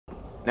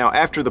Now,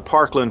 after the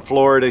Parkland,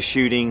 Florida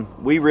shooting,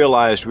 we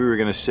realized we were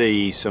going to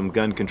see some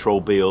gun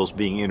control bills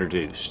being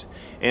introduced.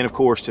 And of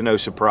course, to no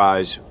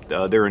surprise,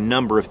 there are a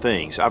number of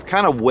things. I've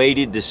kind of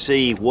waited to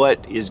see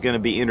what is going to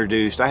be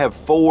introduced. I have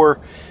 4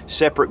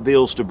 separate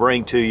bills to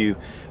bring to you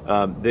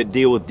that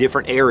deal with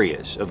different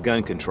areas of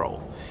gun control.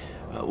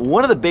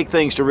 One of the big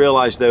things to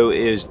realize, though,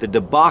 is the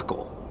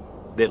debacle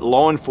that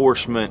law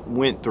enforcement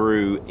went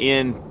through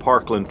in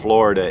Parkland,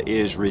 Florida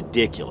is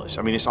ridiculous.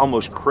 I mean, it's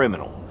almost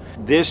criminal.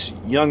 This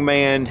young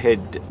man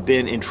had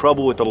been in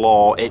trouble with the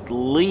law at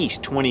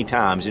least 20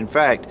 times. In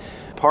fact,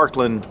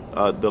 Parkland,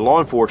 the law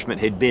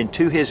enforcement had been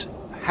to his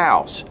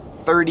house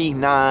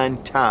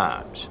 39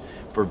 times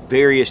for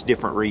various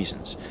different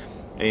reasons.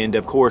 And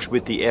of course,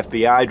 with the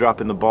FBI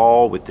dropping the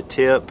ball with the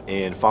tip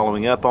and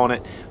following up on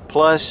it,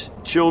 plus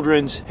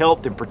Children's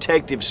Health and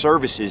Protective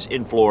Services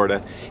in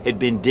Florida had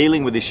been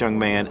dealing with this young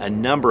man a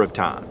number of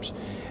times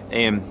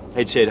and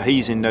had said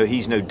he's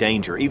no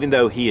danger, even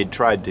though he had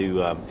tried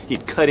to,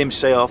 he'd cut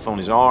himself on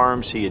his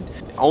arms. He had,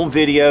 on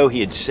video,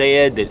 he had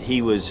said that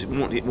he was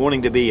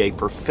wanting to be a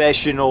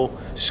professional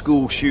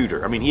school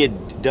shooter. I mean, he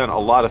had done a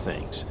lot of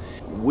things.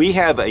 We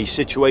have a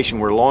situation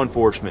where law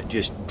enforcement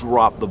just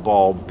dropped the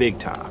ball big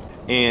time.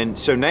 And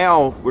so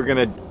now we're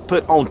going to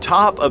put on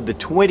top of the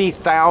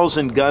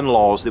 20,000 gun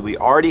laws that we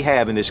already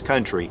have in this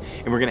country,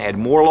 and we're going to add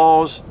more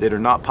laws that are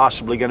not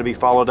possibly going to be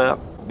followed up.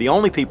 The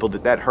only people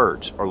that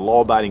hurts are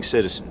law-abiding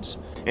citizens,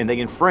 and they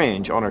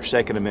infringe on our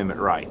Second Amendment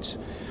rights.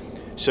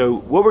 So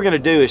what we're going to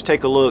do is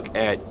take a look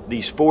at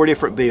these 4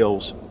 different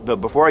bills, but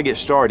before I get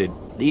started,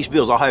 these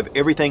bills, I'll have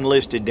everything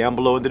listed down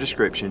below in the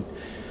description.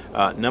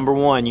 Number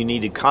 1, you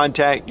need to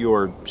contact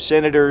your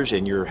senators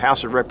and your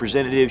House of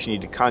Representatives. You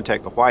need to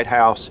contact the White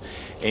House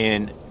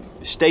and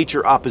state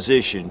your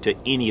opposition to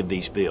any of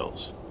these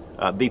bills.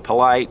 Be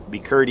polite, be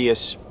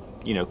courteous,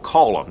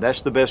 call them.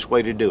 That's the best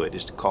way to do it,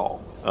 is to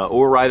call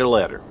or write a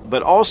letter.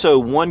 But also,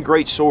 one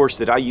great source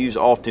that I use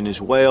often as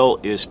well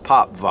is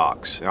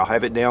PopVox. I'll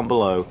have it down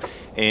below,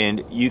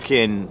 and you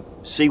can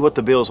see what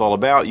the bill is all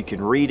about. You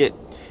can read it,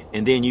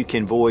 and then you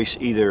can voice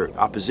either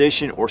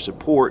opposition or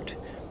support,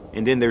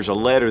 and then there's a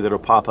letter that'll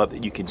pop up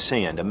that you can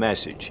send, a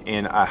message.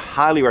 And I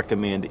highly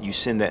recommend that you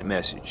send that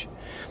message,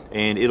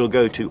 and it'll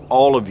go to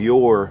all of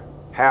your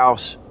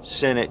House,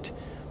 Senate,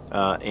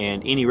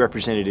 and any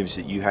representatives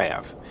that you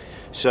have.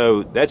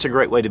 So that's a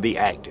great way to be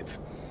active.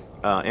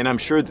 And I'm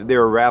sure that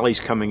there are rallies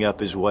coming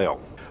up as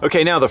well.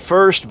 Okay, now the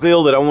first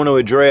bill that I want to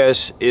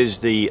address is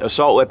the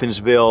Assault Weapons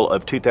Bill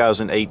of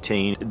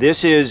 2018.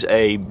 This is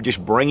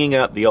just bringing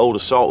up the old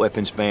assault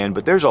weapons ban,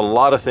 but there's a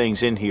lot of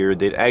things in here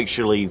that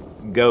actually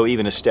go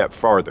even a step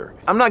farther.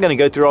 I'm not going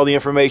to go through all the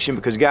information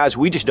because, guys,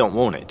 we just don't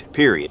want it,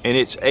 period. And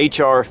it's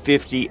H.R.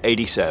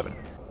 5087.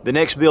 The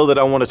next bill that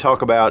I want to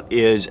talk about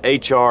is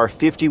H.R.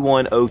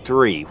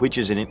 5103, which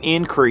is an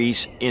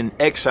increase in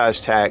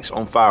excise tax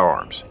on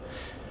firearms.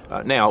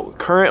 Now,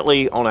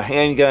 currently on a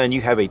handgun, you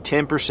have a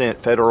 10%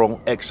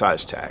 federal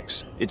excise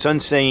tax. It's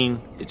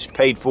unseen, it's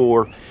paid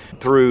for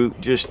through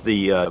just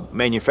the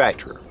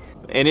manufacturer.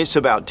 And it's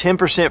about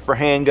 10% for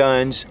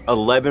handguns,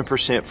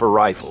 11% for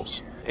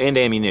rifles and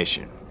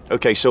ammunition.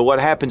 Okay, so what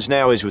happens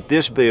now is with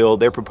this bill,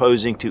 they're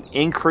proposing to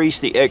increase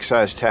the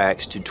excise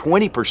tax to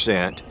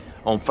 20%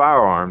 on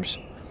firearms,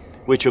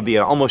 which will be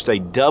almost a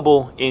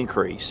double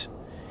increase,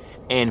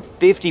 and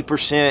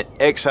 50%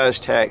 excise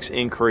tax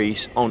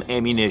increase on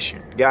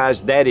ammunition.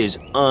 Guys, that is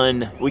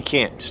we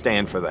can't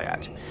stand for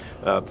that.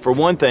 For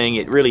one thing,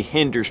 it really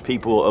hinders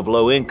people of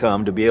low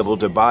income to be able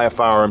to buy a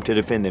firearm to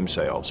defend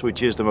themselves,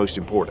 which is the most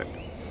important.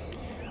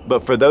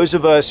 But for those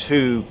of us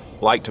who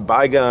like to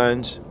buy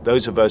guns,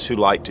 those of us who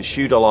like to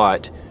shoot a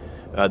lot,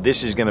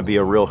 this is going to be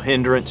a real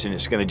hindrance, and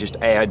it's going to just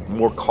add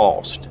more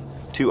cost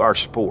to our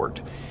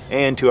sport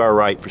and to our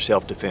right for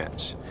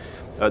self-defense.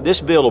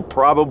 This bill will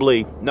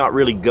probably not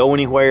really go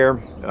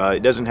anywhere.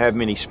 It doesn't have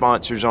many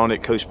sponsors on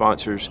it,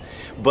 co-sponsors,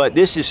 but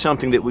this is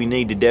something that we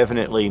need to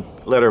definitely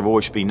let our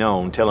voice be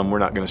known, tell them we're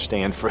not going to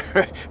stand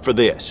for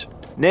this.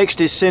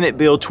 Next is Senate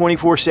Bill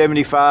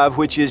 2475,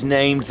 which is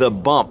named the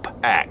Bump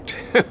Act.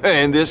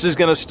 And this is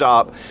going to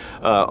stop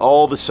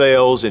all the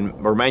sales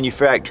or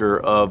manufacture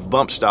of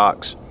bump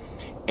stocks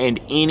and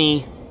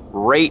any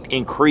rate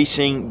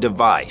increasing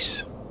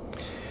device.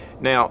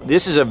 Now,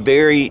 this is a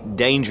very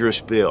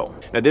dangerous bill.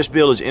 Now, this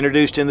bill is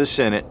introduced in the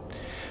Senate.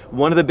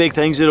 One of the big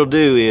things it'll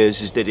do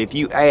is that if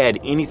you add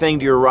anything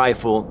to your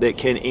rifle that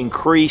can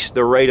increase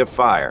the rate of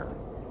fire,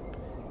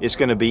 it's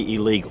going to be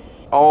illegal.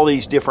 All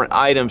these different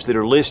items that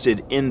are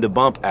listed in the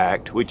Bump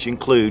Act, which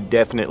include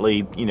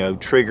definitely,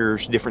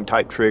 triggers, different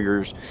type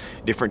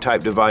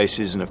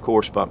devices, and of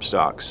course bump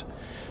stocks.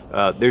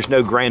 There's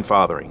no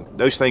grandfathering.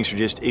 Those things are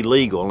just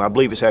illegal, and I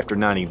believe it's after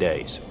 90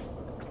 days.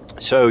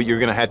 So you're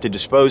going to have to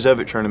dispose of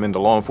it, turn them into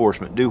law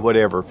enforcement, do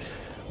whatever.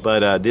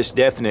 But this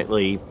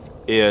definitely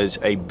is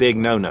a big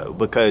no-no,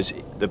 because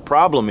the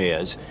problem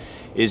is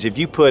if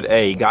you put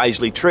a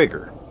Geisley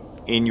trigger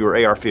in your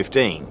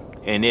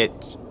AR-15 and it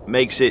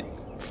makes it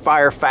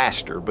fire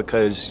faster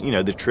because,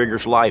 the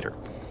trigger's lighter,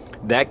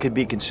 that could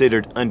be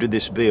considered under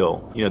this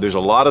bill. You know, there's a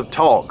lot of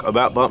talk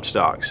about bump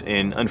stocks,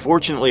 and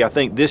unfortunately I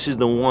think this is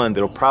the one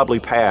that'll probably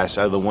pass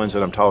out of the ones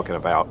that I'm talking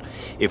about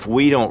if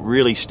we don't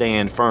really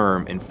stand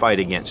firm and fight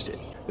against it.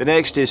 The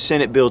next is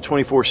Senate Bill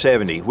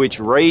 2470, which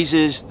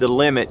raises the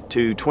limit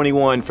to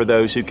 21 for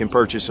those who can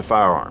purchase a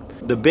firearm.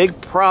 The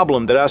big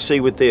problem that I see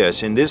with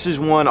this, and this is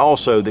one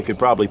also that could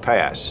probably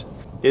pass,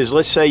 is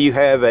let's say you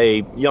have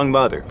a young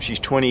mother, she's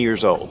 20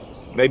 years old.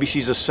 Maybe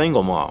she's a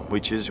single mom,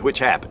 which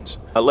happens.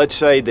 Let's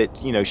say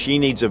that, you know, she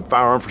needs a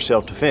firearm for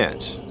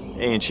self-defense,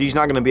 and she's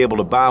not going to be able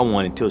to buy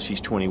one until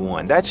she's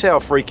 21. That's how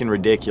freaking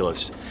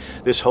ridiculous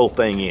this whole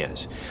thing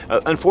is.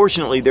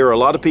 Unfortunately, there are a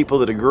lot of people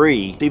that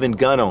agree, even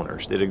gun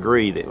owners that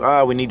agree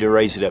that, we need to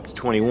raise it up to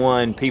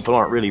 21. People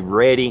aren't really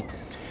ready.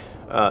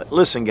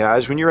 Listen,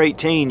 guys, when you're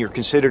 18, you're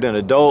considered an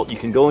adult. You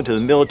can go into the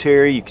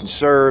military, you can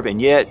serve,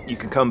 and yet you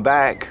can come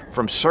back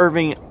from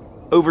serving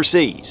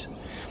overseas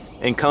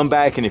and come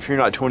back, and if you're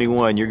not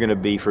 21, you're going to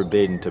be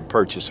forbidden to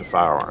purchase a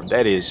firearm.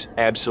 That is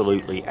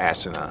absolutely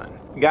asinine.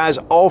 Guys,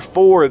 all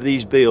four of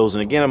these bills,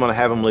 and again, I'm going to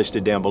have them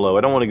listed down below.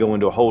 I don't want to go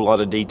into a whole lot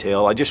of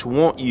detail. I just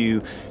want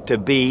you to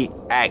be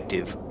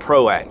active,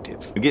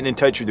 proactive. You're getting in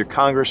touch with your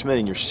congressmen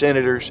and your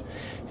senators.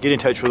 Get in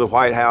touch with the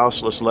White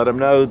House. Let's let them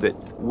know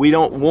that we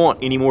don't want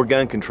any more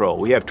gun control.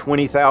 We have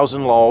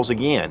 20,000 laws,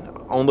 again,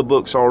 on the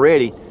books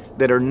already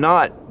that are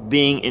not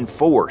being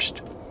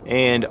enforced.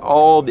 And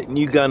all that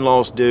new gun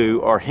laws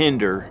do are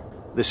hinder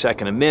the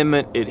Second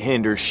Amendment. It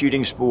hinders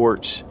shooting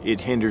sports.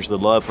 It hinders the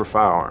love for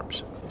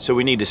firearms. So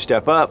we need to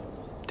step up,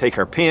 take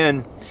our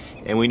pen,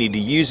 and we need to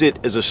use it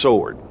as a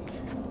sword.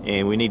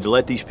 And we need to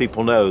let these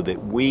people know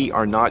that we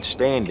are not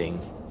standing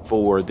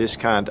for this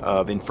kind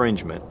of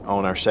infringement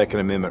on our Second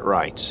Amendment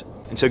rights.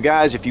 And so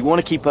guys, if you want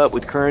to keep up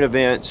with current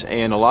events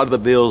and a lot of the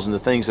bills and the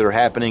things that are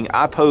happening,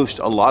 I post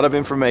a lot of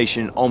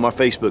information on my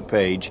Facebook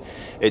page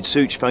at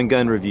Such Fun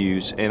Gun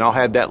Reviews, and I'll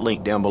have that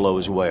link down below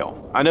as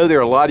well. I know there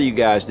are a lot of you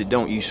guys that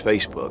don't use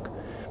Facebook,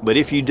 but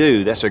if you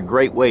do, that's a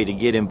great way to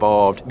get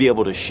involved, be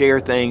able to share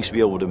things, be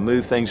able to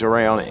move things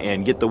around,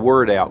 and get the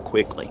word out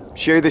quickly.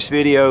 Share this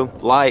video,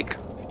 like,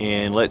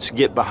 and let's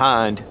get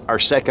behind our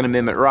Second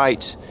Amendment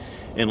rights,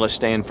 and let's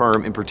stand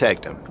firm and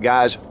protect them.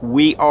 Guys,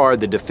 we are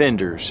the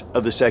defenders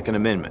of the Second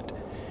Amendment.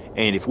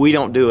 And if we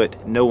don't do it,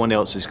 no one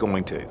else is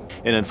going to.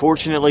 And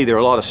unfortunately, there are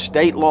a lot of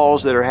state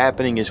laws that are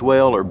happening as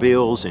well, or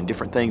bills and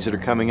different things that are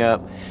coming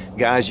up.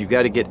 Guys, you've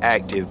got to get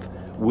active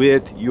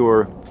with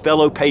your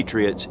fellow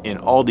patriots in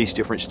all these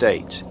different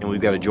states, and we've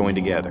got to join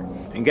together.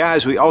 And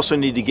guys, we also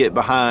need to get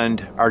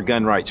behind our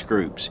gun rights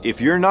groups. If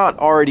you're not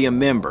already a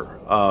member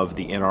of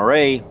the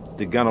NRA,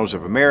 the Gun Owners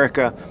of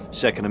America,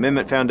 Second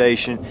Amendment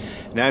Foundation,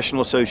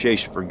 National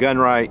Association for Gun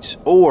Rights,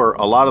 or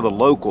a lot of the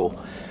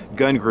local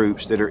gun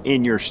groups that are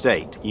in your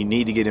state, you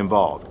need to get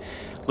involved.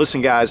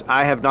 Listen guys,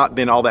 I have not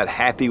been all that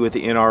happy with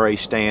the NRA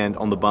stand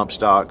on the bump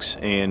stocks,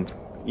 and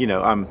you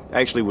know, I'm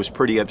actually was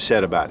pretty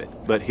upset about it.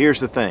 But here's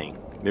the thing.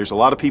 There's a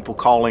lot of people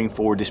calling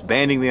for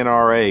disbanding the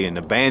NRA and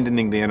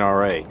abandoning the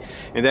NRA,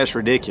 and that's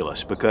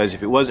ridiculous, because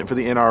if it wasn't for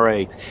the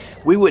NRA,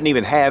 we wouldn't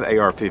even have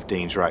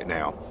AR-15s right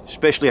now,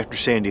 especially after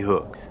Sandy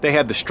Hook. They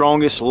have the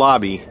strongest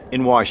lobby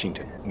in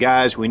Washington.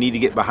 Guys, we need to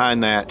get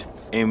behind that,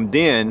 and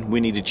then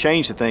we need to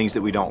change the things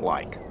that we don't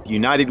like.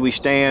 United we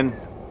stand,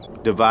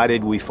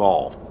 divided we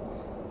fall.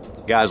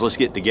 Guys, let's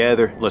get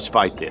together, let's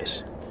fight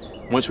this.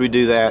 Once we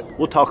do that,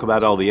 we'll talk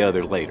about all the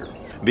other later.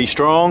 Be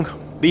strong,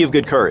 be of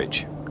good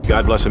courage.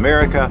 God bless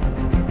America.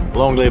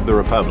 Long live the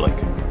Republic.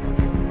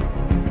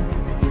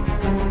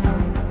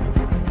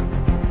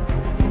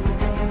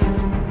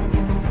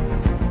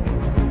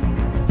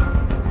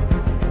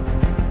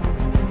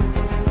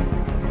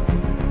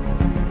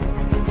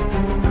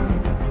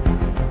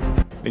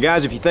 Now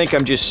guys, if you think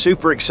I'm just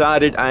super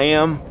excited, I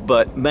am,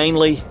 but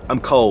mainly I'm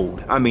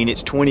cold. I mean,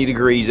 it's 20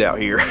 degrees out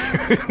here.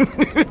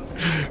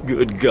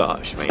 Good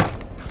gosh, man.